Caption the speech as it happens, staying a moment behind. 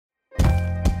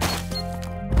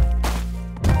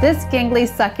This gangly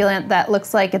succulent that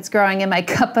looks like it's growing in my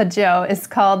cup of joe is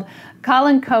called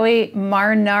Kalanchoe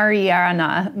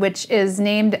marnieriana, which is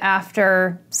named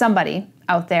after somebody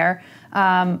out there.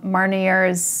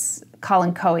 Marnier's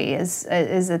Kalanchoe is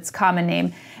its common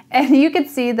name. And you can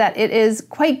see that it is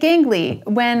quite gangly.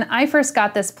 When I first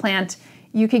got this plant,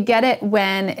 you could get it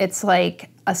when it's like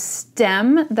a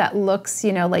stem that looks,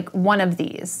 you know, like one of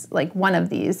these,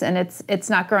 and it's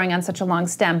not growing on such a long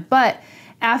stem. But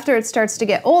after it starts to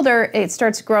get older, it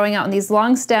starts growing out in these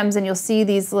long stems, and you'll see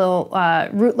these little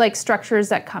root-like structures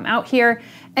that come out here.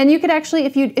 And you could actually,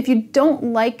 if you don't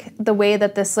like the way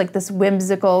that this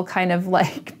whimsical kind of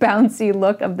like bouncy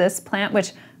look of this plant,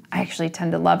 which I actually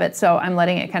tend to love it, so I'm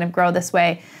letting it kind of grow this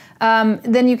way.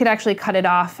 Then you could actually cut it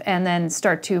off and then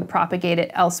start to propagate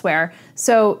it elsewhere.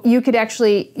 So you could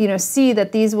actually, you know, see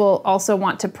that these will also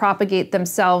want to propagate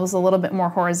themselves a little bit more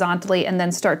horizontally and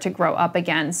then start to grow up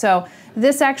again. So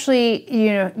this actually,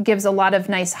 you know, gives a lot of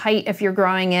nice height if you're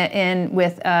growing it in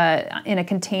with in a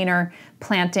container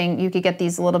planting. You could get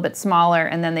these a little bit smaller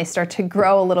and then they start to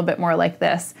grow a little bit more like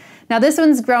this. Now this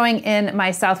one's growing in my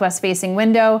southwest facing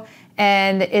window,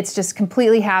 and it's just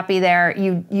completely happy there.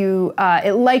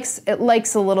 It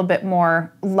likes a little bit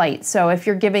more light. So if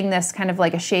you're giving this kind of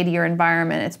like a shadier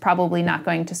environment, it's probably not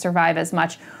going to survive as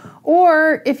much.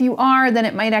 Or if you are, then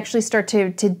it might actually start to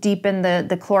deepen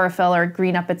the chlorophyll or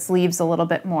green up its leaves a little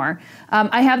bit more.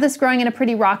 I have this growing in a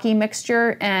pretty rocky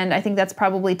mixture, and I think that's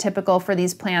probably typical for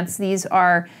these plants. These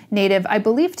are native, I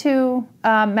believe, to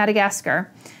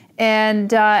Madagascar. And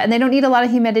they don't need a lot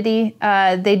of humidity.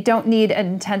 They don't need an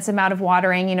intense amount of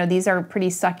watering. You know, these are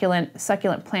pretty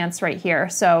succulent plants right here.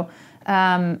 So,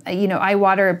 you know, I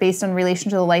water based on relation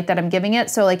to the light that I'm giving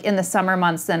it. So like in the summer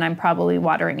months, then I'm probably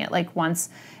watering it like once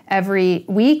every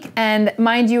week. And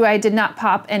mind you, I did not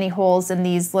pop any holes in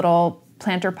these little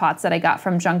planter pots that I got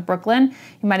from Junk Brooklyn.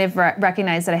 You might have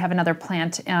recognized that I have another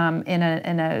plant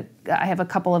I have a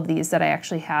couple of these that I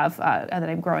actually have that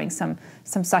I'm growing some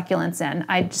succulents in.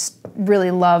 I just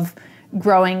really love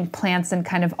growing plants in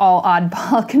kind of all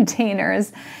oddball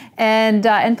containers, and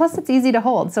plus it's easy to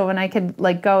hold. So when I could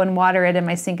like go and water it in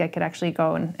my sink, I could actually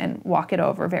go and walk it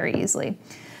over very easily.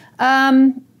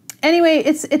 Anyway,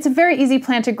 it's a very easy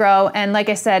plant to grow, and like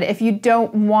I said, if you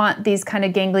don't want these kind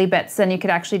of gangly bits, then you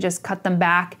could actually just cut them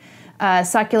back.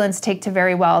 Succulents take to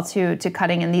very well to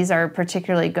cutting, and these are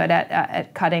particularly good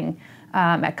at cutting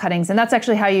at cuttings, and that's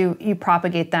actually how you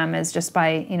propagate them, is just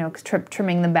by, you know,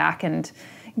 trimming them back and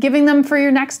giving them for your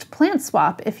next plant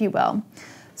swap, if you will.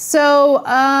 So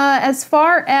as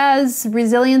far as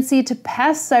resiliency to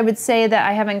pests, I would say that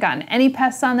I haven't gotten any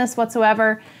pests on this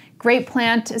whatsoever. Great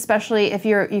plant, especially if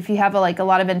you have a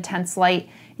lot of intense light.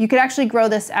 You could actually grow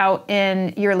this out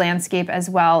in your landscape as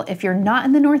well if you're not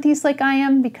in the Northeast like I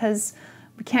am, because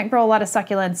we can't grow a lot of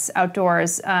succulents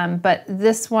outdoors. But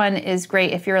this one is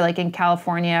great if you're like in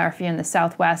California, or if you're in the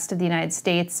Southwest of the United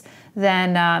States.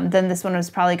 Then this one was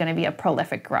probably going to be a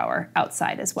prolific grower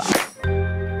outside as well.